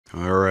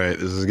Alright,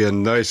 this is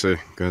getting dicey,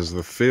 because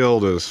the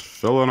field is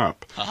filling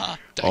up. Haha,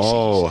 dicey.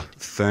 Oh,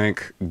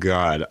 thank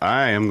God.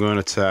 I am going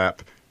to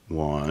tap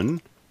 1,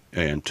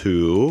 and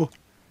 2,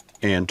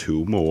 and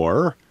 2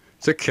 more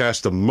to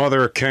cast a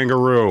Mother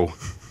Kangaroo.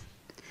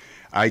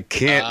 I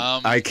can't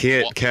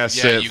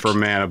cast it for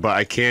mana, but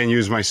I can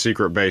use my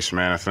secret base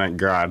mana, thank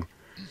God.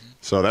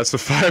 So that's the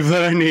 5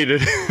 that I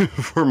needed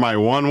for my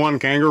 1/1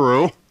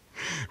 Kangaroo.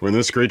 When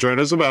this creature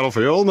enters the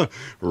battlefield,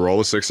 roll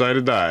a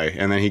 6-sided die,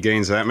 and then he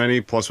gains that many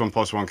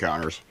 +1/+1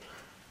 counters.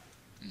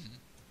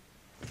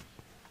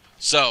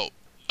 So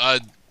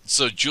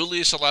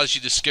Julius allows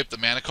you to skip the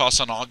mana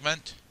cost on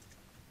Augment?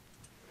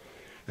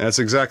 That's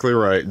exactly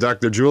right.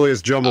 Dr.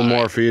 Julius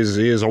Jumblemorph,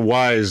 he is a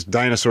wise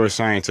dinosaur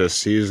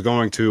scientist. He's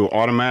going to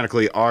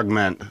automatically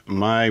augment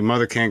my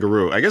Mother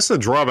Kangaroo. I guess the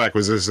drawback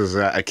was this is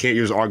that I can't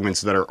use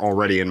augments that are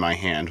already in my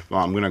hand.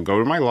 Well, I'm going to go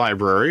to my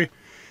library,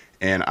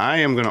 and I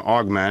am going to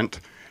augment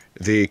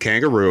the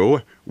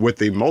Kangaroo with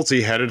the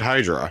multi-headed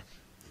Hydra.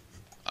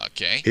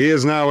 Okay. He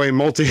is now a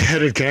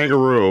multi-headed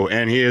Kangaroo,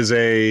 and he is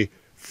a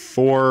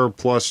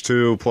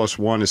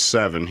 4+2+1 is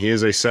 7. He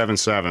is a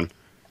 7/7.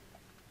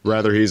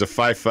 Rather, he's a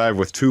 5/5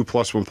 with 2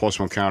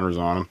 +1/+1 counters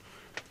on him.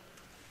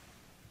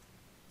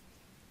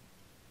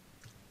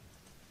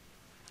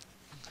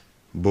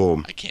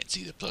 Boom. I can't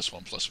see the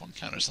 +1/+1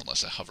 counters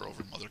unless I hover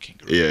over Mother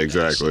Kangaroo. Yeah,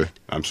 exactly.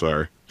 I'm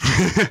sorry.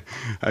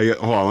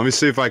 Hold on, let me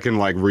see if I can,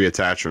 like,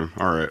 reattach him.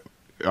 Alright.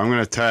 I'm going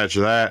to attach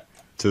that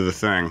to the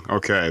thing.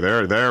 Okay,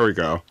 there we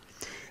go.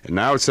 And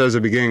now it says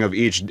at the beginning of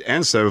each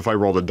end step, if I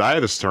roll a die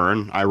this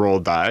turn, I roll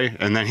a die,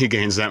 and then he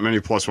gains that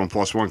many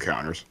 +1/+1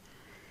 counters.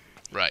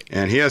 Right.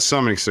 And he has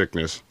summoning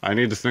sickness. I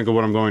need to think of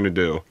what I'm going to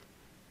do.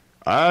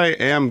 I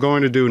am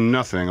going to do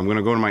nothing. I'm going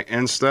to go to my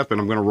end step, and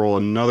I'm going to roll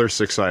another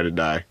 6-sided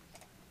die.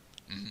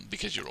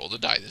 Because you rolled a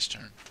die this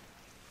turn.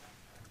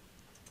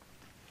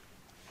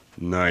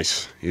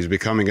 Nice. He's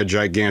becoming a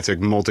gigantic,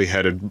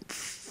 multi-headed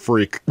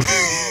freak.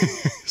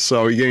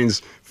 So he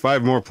gains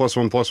 5 more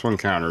 +1/+1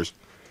 counters.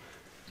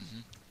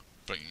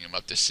 Bringing him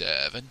up to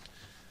 7.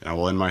 I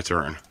will end my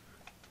turn.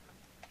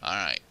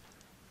 Alright.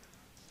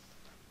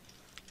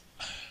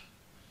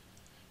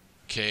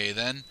 Okay,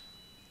 then.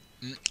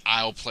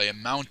 I'll play a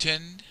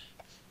mountain.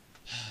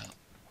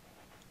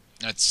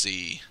 Let's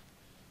see.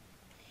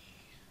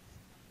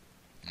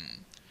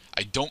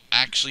 I don't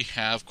actually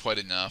have quite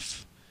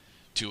enough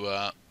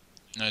to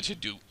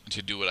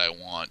do what I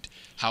want.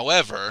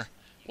 However,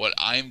 what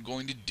I'm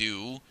going to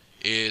do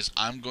is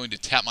I'm going to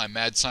tap my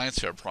Mad Science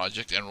Fair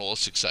project and roll a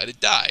 6-sided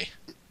die.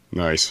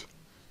 Nice.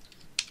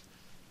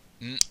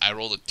 I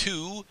rolled a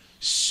 2,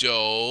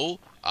 so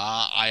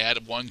I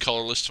added 1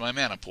 colorless to my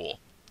mana pool.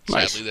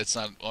 Nice. Sadly, that's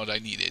not what I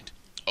needed.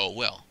 Oh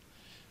well.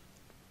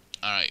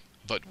 Alright,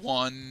 but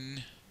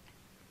 1...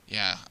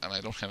 Yeah, and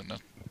I don't have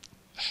enough...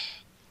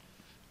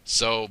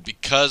 So,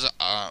 because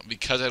I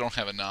don't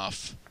have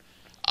enough,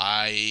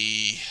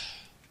 I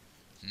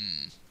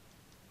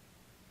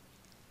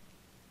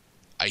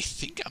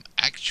think I'm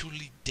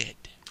actually dead.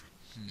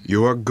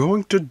 You are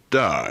going to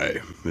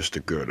die,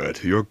 Mr.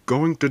 Gurdite. You're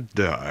going to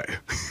die.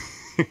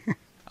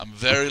 I'm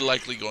very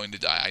likely going to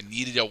die. I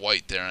needed a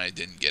white there and I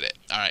didn't get it.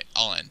 Alright,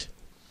 I'll end.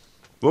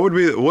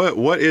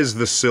 What is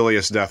the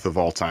silliest death of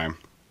all time?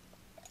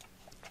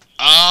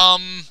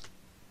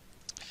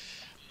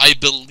 I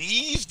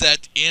believe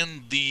that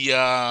in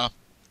the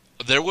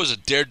there was a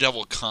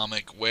Daredevil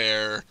comic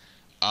where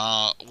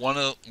one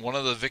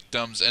of the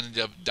victims ended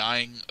up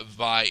dying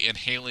by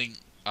inhaling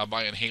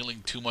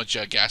too much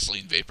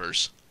gasoline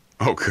vapors.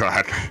 Oh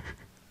God.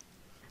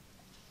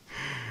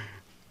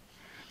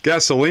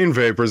 Gasoline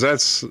vapors,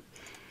 that's...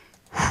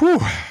 Whew.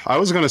 I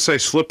was going to say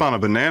slip on a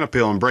banana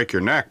peel and break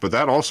your neck, but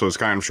that also is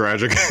kind of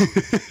tragic.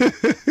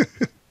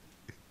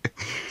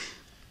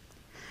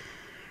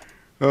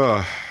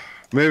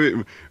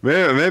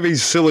 Maybe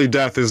silly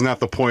death is not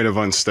the point of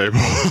unstable.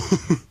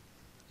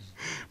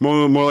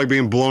 more like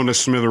being blown to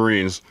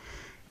smithereens.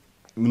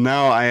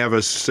 Now I have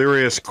a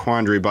serious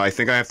quandary, but I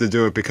think I have to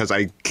do it because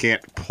I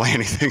can't play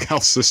anything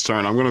else this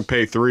turn. I'm going to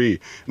pay 3.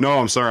 No,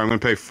 I'm sorry, I'm going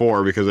to pay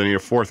 4 because I need a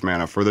 4th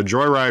mana for the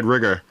Joyride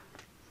Rigger.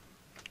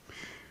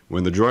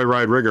 When the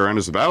Joyride Rigger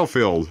enters the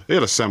battlefield,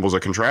 it assembles a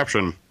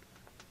contraption.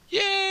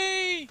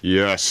 Yay!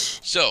 Yes.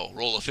 So,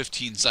 roll a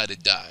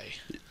 15-sided die.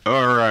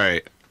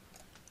 Alright.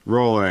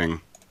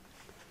 Rolling.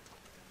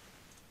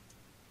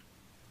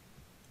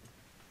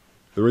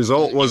 The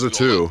result was a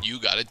 2. You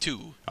got a 2.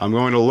 I'm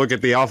going to look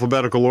at the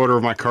alphabetical order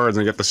of my cards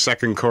and get the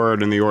second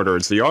card in the order.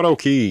 It's the auto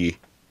key.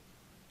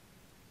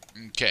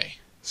 Okay.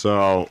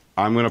 So,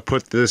 I'm going to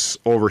put this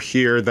over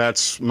here.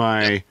 That's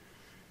my...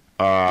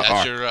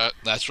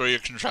 That's where your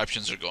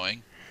contraptions are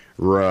going.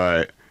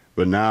 Right.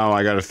 But now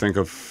I got to think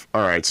of...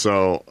 Alright,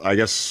 so I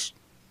guess...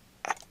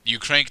 You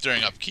crank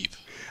during upkeep.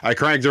 I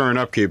crank during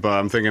upkeep, but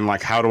I'm thinking,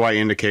 like, how do I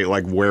indicate,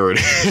 like, where it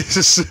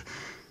is?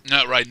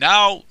 No, right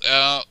now,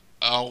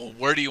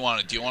 where do you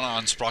want it? Do you want it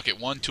on sprocket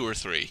 1, 2, or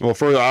 3? Well,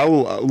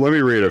 let me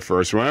read it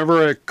first.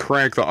 Whenever I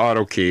crank the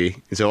auto key,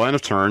 until end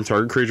of turn,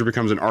 target creature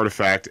becomes an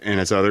artifact in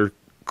its other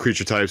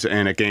creature types,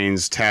 and it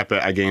gains tap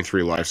it. I gain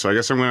 3 life. So I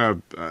guess I'm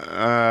gonna.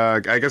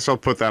 I guess I'll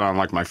put that on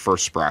like my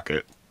first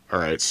sprocket. All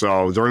right.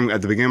 So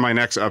at the beginning of my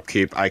next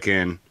upkeep, I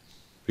can,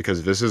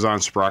 because this is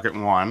on sprocket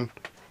 1.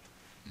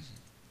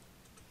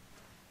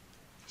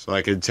 So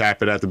I can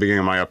tap it at the beginning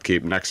of my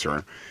upkeep next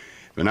turn.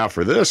 But now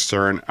for this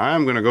turn,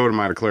 I'm gonna go to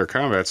my declare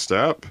combat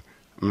step.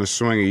 I'm gonna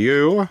swing a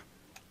U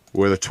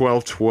with a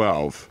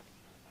 12/12.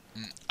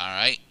 All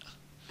right.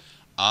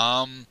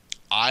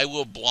 I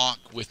will block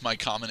with my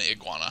common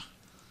iguana.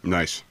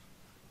 Nice.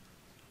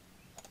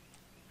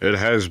 It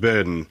has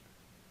been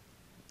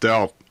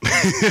dealt.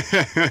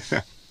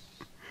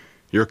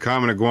 Your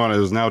common iguana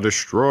is now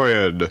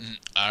destroyed.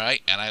 All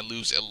right, and I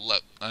lose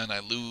 11, and I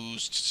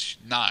lose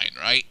 9,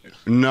 right?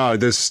 No,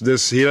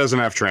 this he doesn't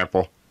have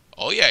trample.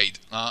 Oh yeah,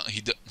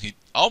 he.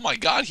 Oh my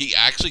God, he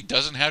actually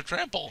doesn't have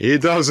trample. He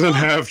doesn't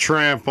have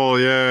trample.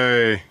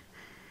 Yay!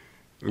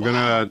 I'm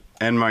gonna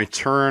end my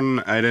turn.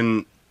 I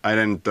didn't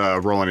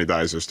roll any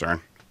dice this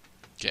turn.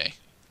 Okay.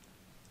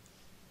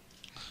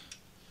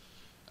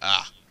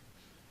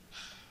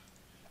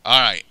 All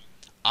right.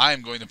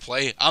 I'm going to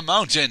play a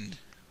mountain.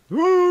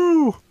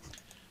 Woo! All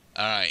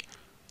right.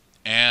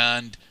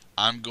 And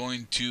I'm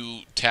going to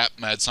tap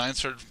Mad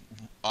Science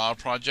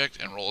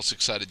Project and roll a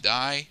 6-sided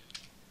die.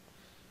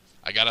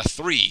 I got a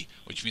 3,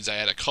 which means I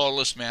had a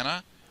colorless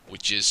mana,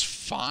 which is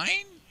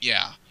fine.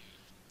 Yeah.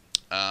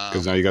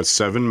 Because now you got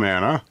 7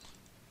 mana.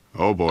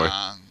 Oh boy.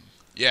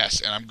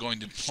 Yes, and I'm going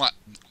to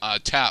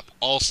tap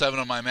all 7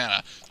 of my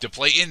mana to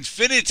play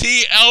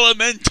Infinity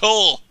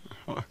Elemental.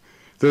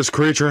 This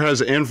creature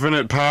has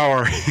infinite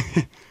power.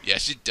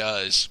 Yes, it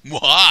does.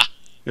 Mwah!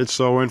 It's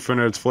so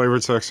infinite. Its flavor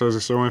text says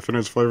it's so infinite.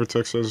 Its flavor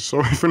text says it's so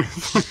infinite.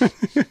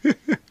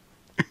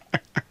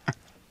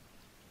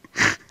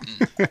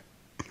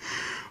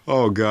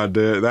 Oh god,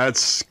 dude,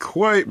 that's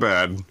quite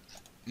bad.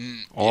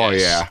 Oh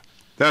yes. yeah,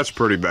 that's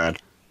pretty bad.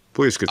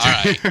 Please continue.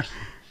 All right.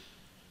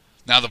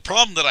 Now the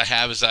problem that I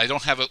have is that I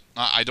don't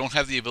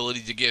have the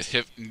ability to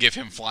give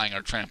him flying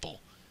or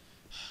trample.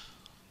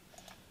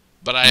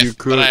 But I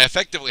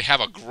effectively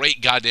have a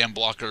great goddamn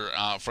blocker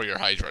for your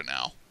Hydra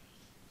now.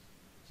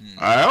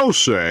 I'll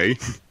say.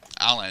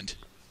 I'll end.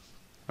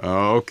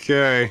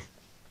 Okay.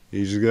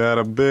 He's got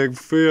a big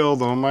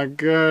field. Oh my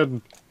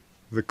god.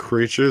 The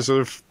creatures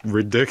are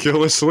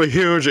ridiculously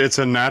huge. It's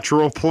a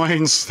natural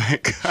plains,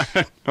 thank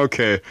god.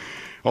 Okay.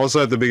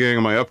 Also at the beginning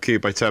of my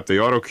upkeep, I tap the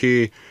auto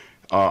key.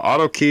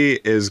 Auto key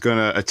is going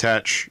to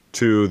attach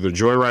to the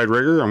Joyride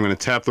Rigger. I'm going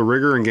to tap the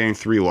Rigger and gain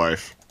 3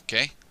 life.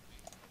 Okay.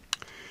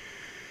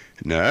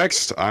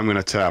 Next, I'm going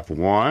to tap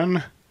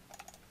 1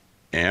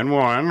 and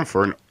 1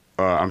 for an...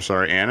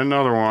 and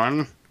another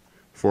one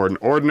for an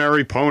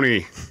ordinary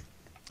pony.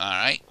 All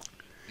right.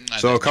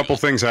 So a couple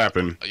things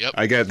happen. Yep.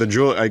 I get the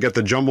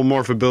Jumble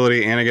Morph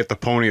ability and I get the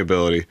Pony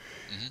ability.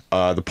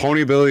 The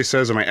Pony ability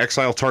says I may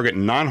exile target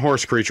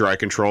non-horse creature I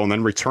control and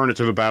then return it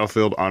to the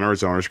battlefield under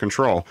its owner's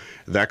control.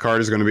 That card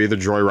is going to be the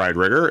Joyride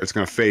Rigger. It's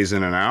going to phase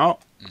in and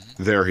out.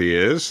 There he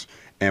is.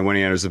 And when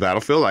he enters the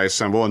battlefield, I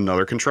assemble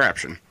another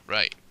contraption.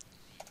 Right.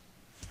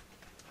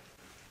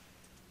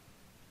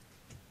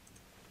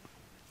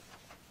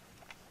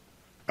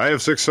 I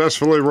have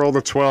successfully rolled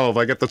a 12.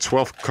 I get the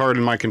 12th card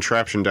in my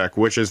contraption deck,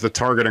 which is the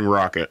Targeting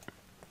Rocket.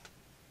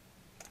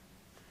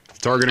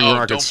 Targeting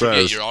Rocket don't says...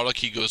 forget, your auto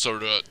key goes over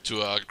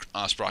to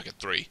Sprocket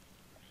 3.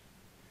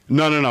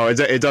 No,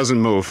 it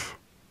doesn't move.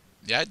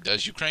 Yeah, it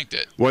does. You cranked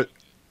it. What?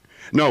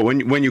 No,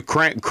 when you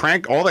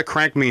crank, all that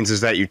crank means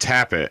is that you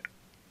tap it,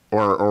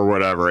 or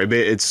whatever.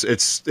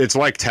 It's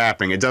like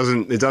tapping. It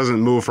doesn't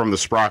move from the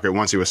Sprocket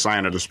once you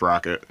assign it a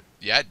Sprocket.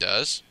 Yeah, it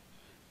does.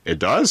 It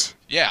does?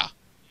 Yeah.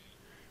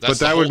 But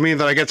that would mean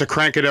that I get to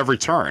crank it every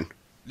turn.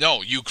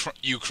 No, you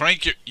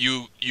crank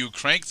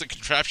the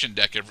contraption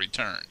deck every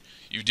turn.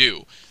 You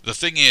do. The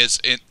thing is,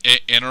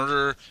 in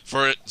order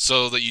for it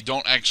so that you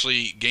don't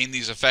actually gain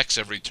these effects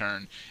every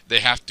turn, they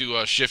have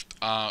to shift.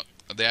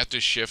 They have to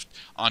shift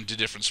onto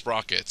different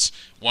sprockets.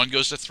 1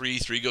 goes to 3,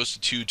 3 goes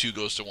to 2, 2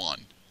 goes to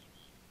 1.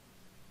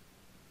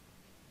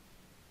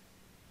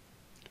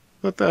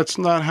 But that's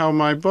not how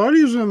my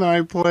buddies and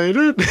I played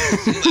it.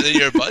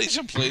 Your buddies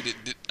and played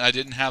it. I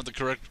didn't have the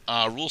correct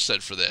rule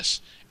set for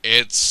this.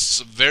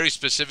 It's very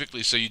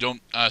specifically so you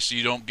don't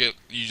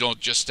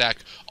just stack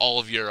all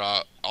of your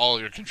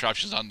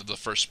contraptions onto the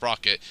first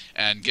sprocket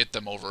and get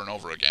them over and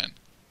over again.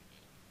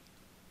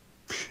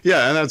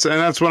 Yeah, and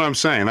that's what I'm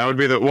saying. That would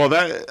be that's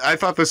why I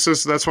thought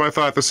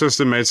the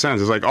system made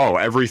sense. It's like, oh,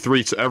 every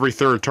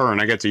third turn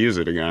I get to use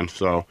it again.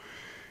 So,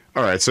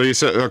 all right. So you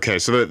said okay.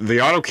 So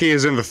the auto key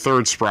is in the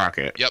 3rd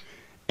sprocket. Yep.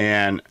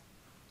 And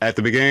at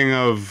the beginning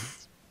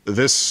of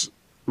this.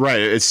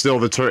 Right, it's still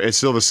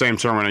the same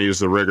turn when I use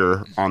the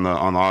Rigger on the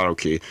auto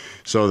key.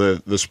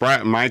 So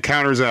my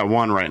counter's at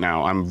 1 right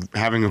now. I'm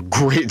having a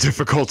great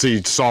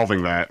difficulty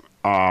solving that.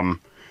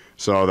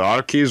 So the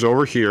auto key is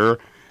over here.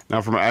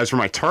 Now as for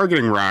my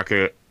Targeting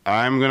Rocket,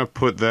 I'm gonna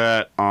put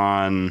that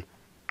on.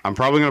 I'm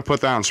probably gonna put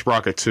that on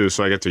Sprocket 2,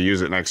 so I get to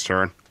use it next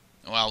turn.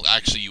 Well,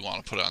 actually, you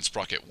want to put it on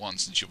Sprocket 1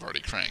 since you've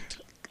already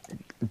cranked.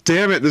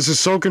 Damn it, this is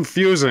so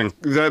confusing.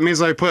 That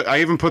means I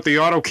even put the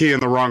auto key in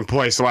the wrong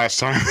place last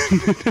time.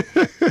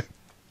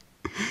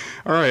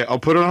 Alright, I'll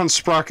put it on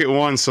Sprocket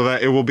 1 so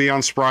that it will be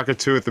on Sprocket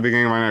 2 at the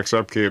beginning of my next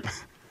upkeep.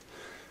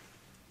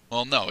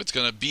 Well, no, it's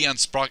gonna be on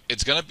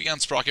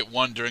Sprocket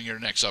 1 during your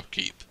next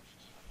upkeep.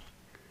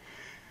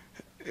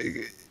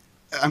 Okay,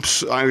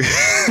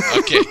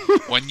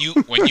 when you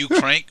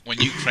crank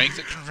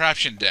the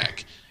contraption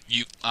deck,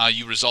 you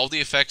resolve the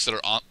effects that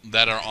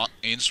are on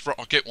in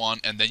Sprocket 1,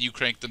 and then you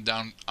crank them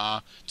down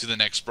to the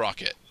next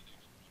Sprocket.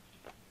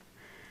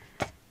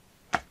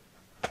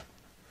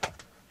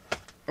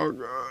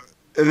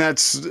 And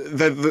that's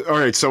that. All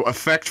right, so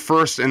effect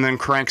first and then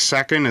crank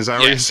second. Is that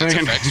what you're saying?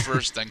 Yes, effects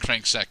first, then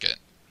crank second.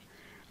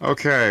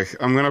 Okay,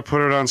 I'm gonna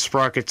put it on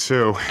Sprocket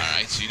 2. All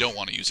right, so you don't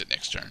want to use it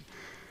next turn.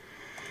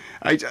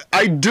 I do.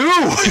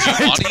 If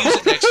you want to use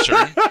it next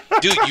turn,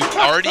 dude,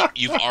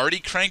 you've already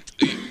cranked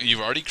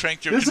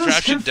your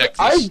contraption deck.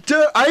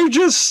 I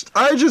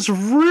just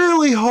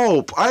really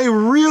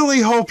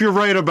hope you're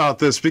right about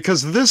this,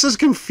 because this is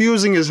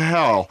confusing as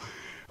hell.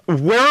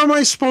 Where am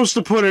I supposed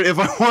to put it if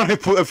I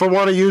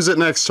want to use it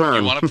next turn?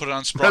 You want to put it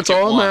on Sprocket That's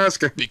all 1 I'm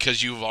asking.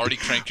 because you've already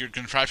cranked your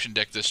contraption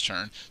deck this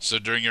turn. So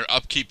during your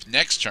upkeep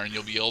next turn,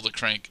 you'll be able to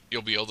crank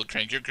your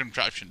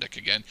contraption deck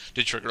again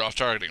to trigger off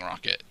targeting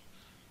rocket.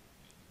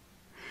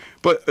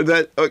 But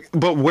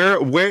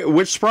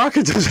which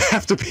Sprocket does it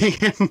have to be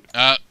in?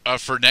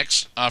 For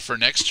next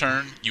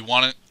turn, you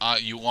want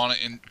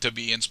it to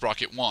be in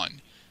Sprocket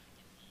 1.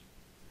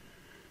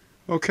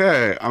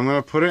 Okay, I'm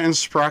gonna put it in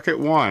Sprocket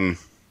 1.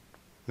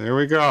 There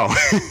we go.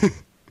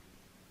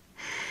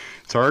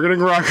 Targeting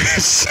rocket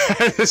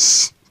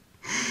says,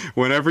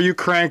 whenever you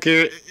crank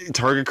it,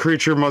 target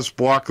creature must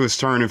block this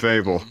turn if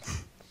able.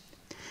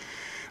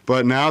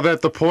 But now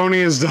that the pony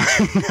is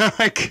done, now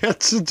I get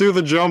to do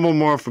the Jumble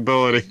Morph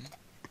ability.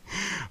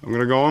 I'm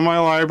going to go in my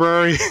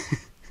library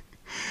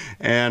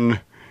and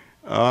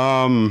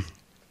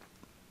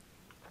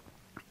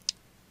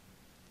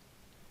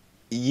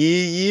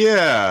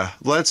yeah,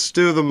 let's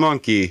do the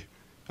monkey.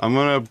 I'm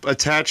going to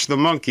attach the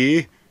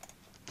monkey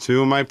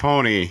to my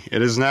pony.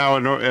 It is now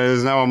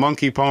a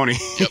monkey pony.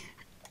 Yep.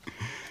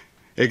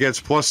 It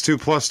gets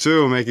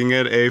 +2/+2, making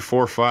it a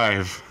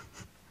 4/5.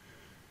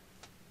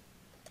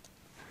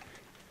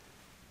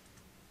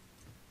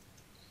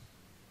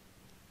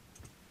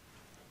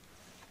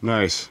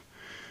 Nice.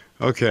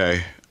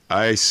 Okay.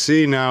 I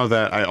see now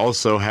that I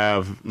also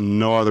have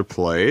no other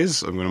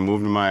plays. I'm going to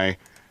move to my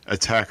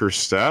attacker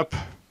step.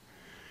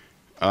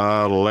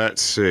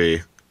 Let's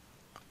see.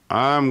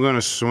 I'm going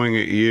to swing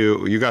at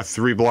you. You got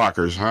 3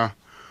 blockers, huh?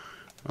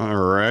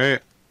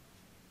 Alright.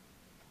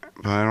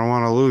 But I don't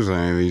want to lose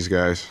any of these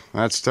guys.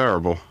 That's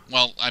terrible.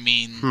 Well, I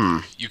mean,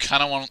 you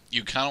kind of want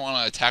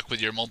to attack with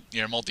your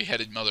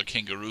multi-headed mother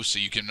kangaroo so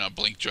you can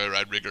blink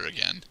Joyride Rigger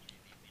again.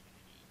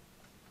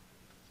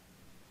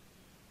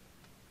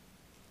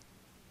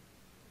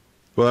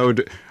 Well, that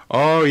would...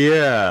 Oh,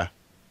 yeah.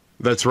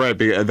 That's right.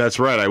 That's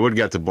right. I would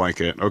get to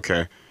blanket.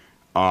 Okay.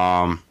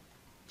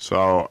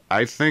 So,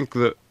 I think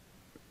that...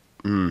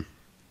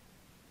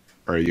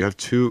 Alright, you have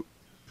 2...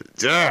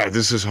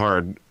 this is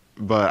hard.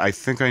 But I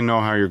think I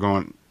know how you're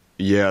going...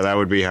 Yeah, that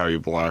would be how you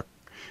block.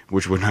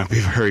 Which would not be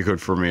very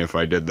good for me if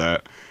I did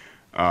that.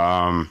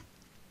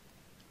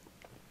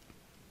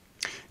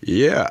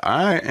 Yeah,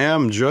 I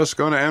am just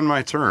going to end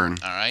my turn.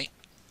 Alright.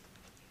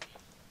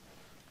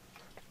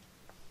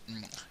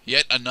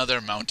 Yet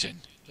another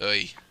mountain.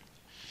 Oy.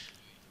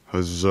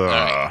 Huzzah.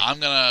 Alright, I'm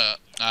going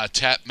to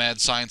tap Mad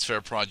Science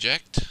Fair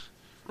Project.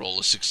 Roll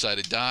a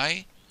 6-sided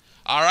die.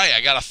 Alright, I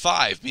got a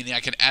 5, meaning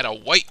I can add a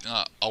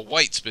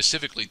white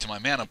specifically to my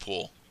mana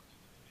pool.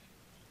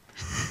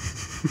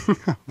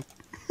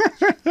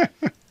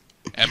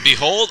 And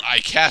behold, I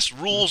cast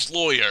Rules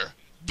Lawyer.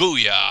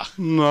 Booyah.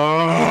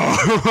 No.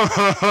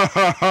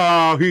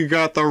 He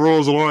got the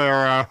Rules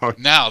Lawyer out.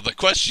 Now, the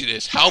question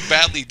is, how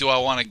badly do I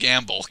want to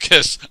gamble?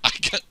 Because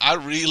I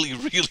really,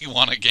 really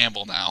want to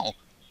gamble now.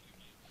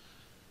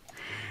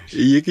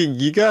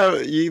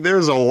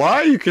 There's a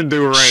lot you can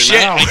do right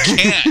now. Shit, I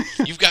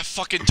can't. You've got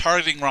fucking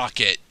targeting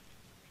rocket.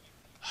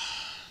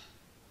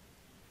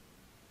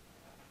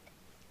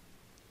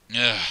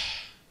 Ugh.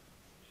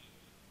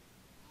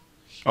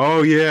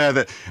 Oh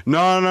yeah,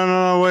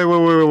 no,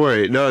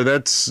 wait. No,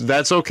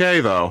 that's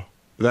okay though.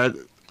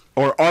 The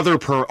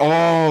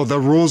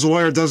Rules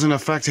Lawyer doesn't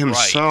affect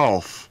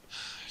himself.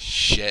 Right.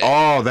 Shit.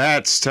 Oh,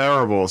 that's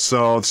terrible.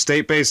 So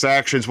state-based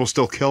actions will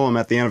still kill him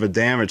at the end of a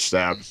damage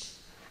step.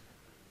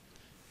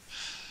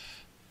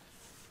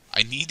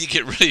 I need to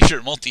get rid of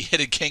your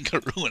multi-headed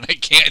kangaroo, and I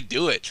can't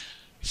do it.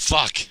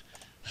 Fuck.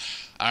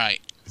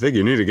 Alright. I think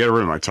you need to get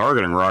rid of my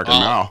targeting rocket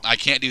now. I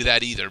can't do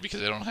that either,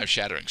 because I don't have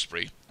Shattering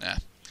Spree.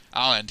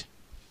 I'll end.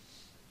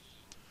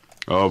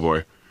 Oh,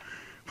 boy.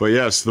 But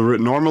yes,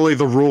 normally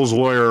the Rules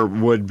Lawyer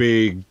would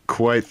be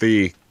quite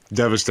the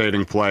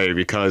devastating play,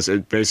 because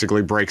it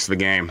basically breaks the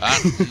game.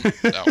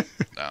 No.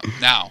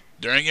 Now,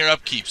 during your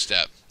upkeep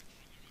step.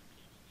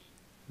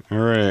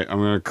 Alright, I'm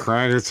gonna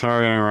crack a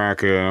targeting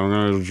rocket. I'm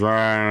gonna draw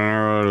an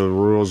arrow to the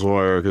rules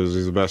lawyer because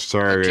he's the best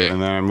target, Okay.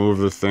 and then I move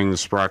the thing to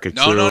Sprocket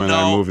 2, No, and then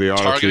I move the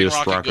auto key Targeting to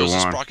rocket Sprocket goes to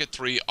 1. Sprocket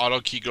 3, auto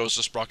key goes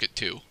to Sprocket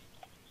 2.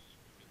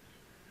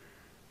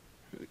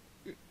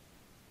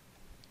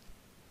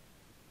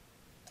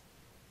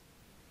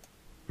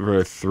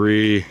 Right,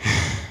 3,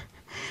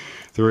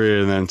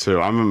 3, and then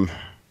 2.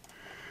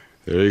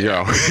 There you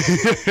go.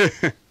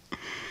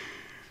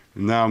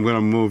 Now I'm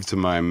gonna move to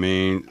my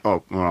main.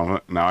 Oh, well,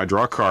 now I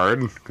draw a card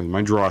because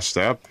my draw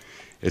step.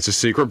 It's a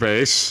secret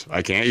base.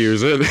 I can't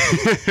use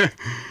it.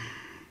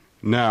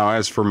 Now,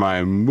 as for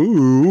my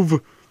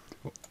move,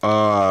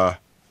 so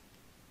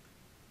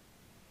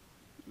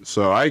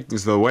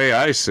the way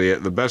I see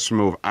it, the best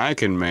move I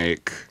can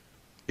make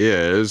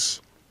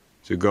is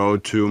to go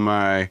to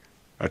my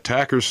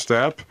attacker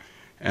step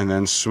and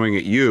then swing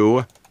at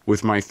you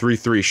with my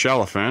 3/3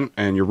 Shelliphant,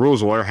 and your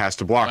rules lawyer has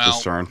to block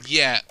this turn.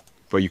 Yeah.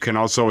 But you can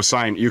also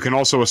assign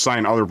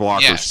other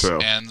blockers Yes, too.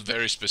 and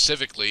very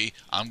specifically,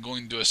 I'm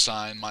going to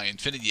assign my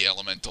Infinity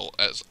Elemental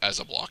as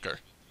a blocker.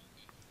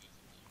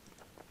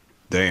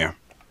 Damn.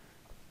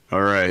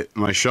 All right,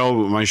 my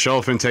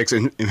Shelliphant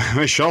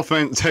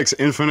takes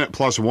infinite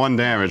plus 1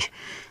 damage.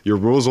 Your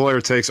rules lawyer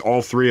takes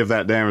all 3 of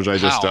that damage I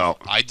just dealt.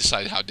 I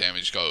decide how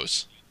damage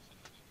goes.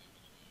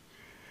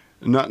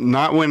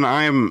 Not when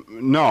I'm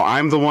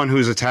the one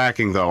who's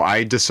attacking though.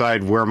 I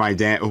decide where my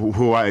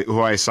who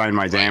I assign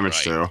my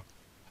damage to.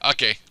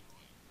 Okay.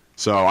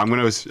 So I'm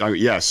going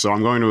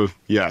to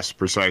yes,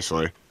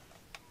 precisely.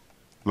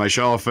 My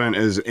Shelliphant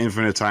is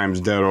infinite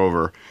times dead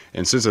over.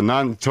 And since a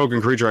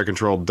non-token creature I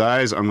control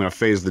dies, I'm going to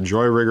phase the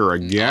Joy Rigger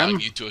again. Allowing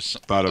you to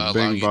Bada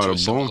bing,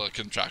 bada boom. a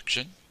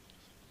contraction.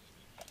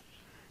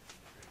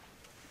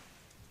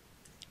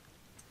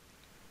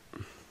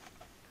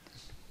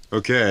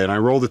 Okay, and I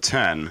rolled a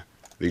 10.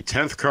 The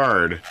 10th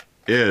card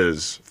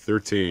is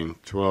 13,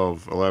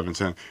 12, 11,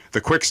 10.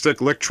 The Quick Stick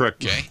Lick Trick.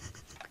 Okay.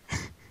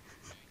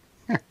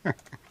 I'm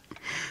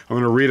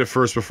going to read it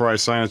first before I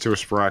assign it to a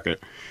Sprocket.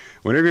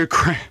 Whenever you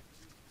crank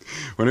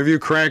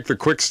the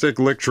Quick Stick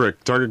Lick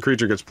Trick, target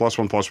creature gets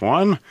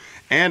 +1/+1,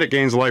 and it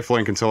gains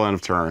lifelink until end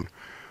of turn.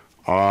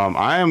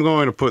 I am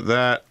going to put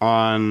that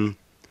on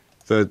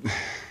the.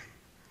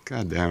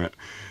 God damn it!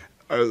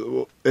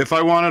 If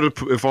I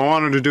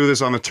wanted to do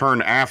this on the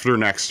turn after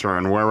next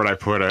turn, where would I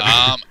put it?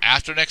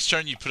 After next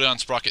turn, you put it on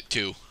Sprocket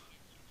 2.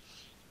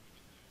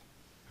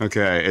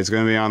 Okay, it's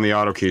going to be on the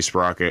auto key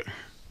Sprocket.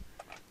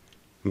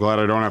 I'm glad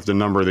I don't have to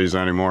number these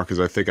anymore because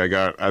I think I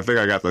got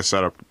the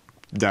setup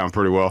down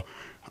pretty well.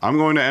 I'm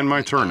going to end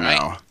my turn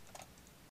now.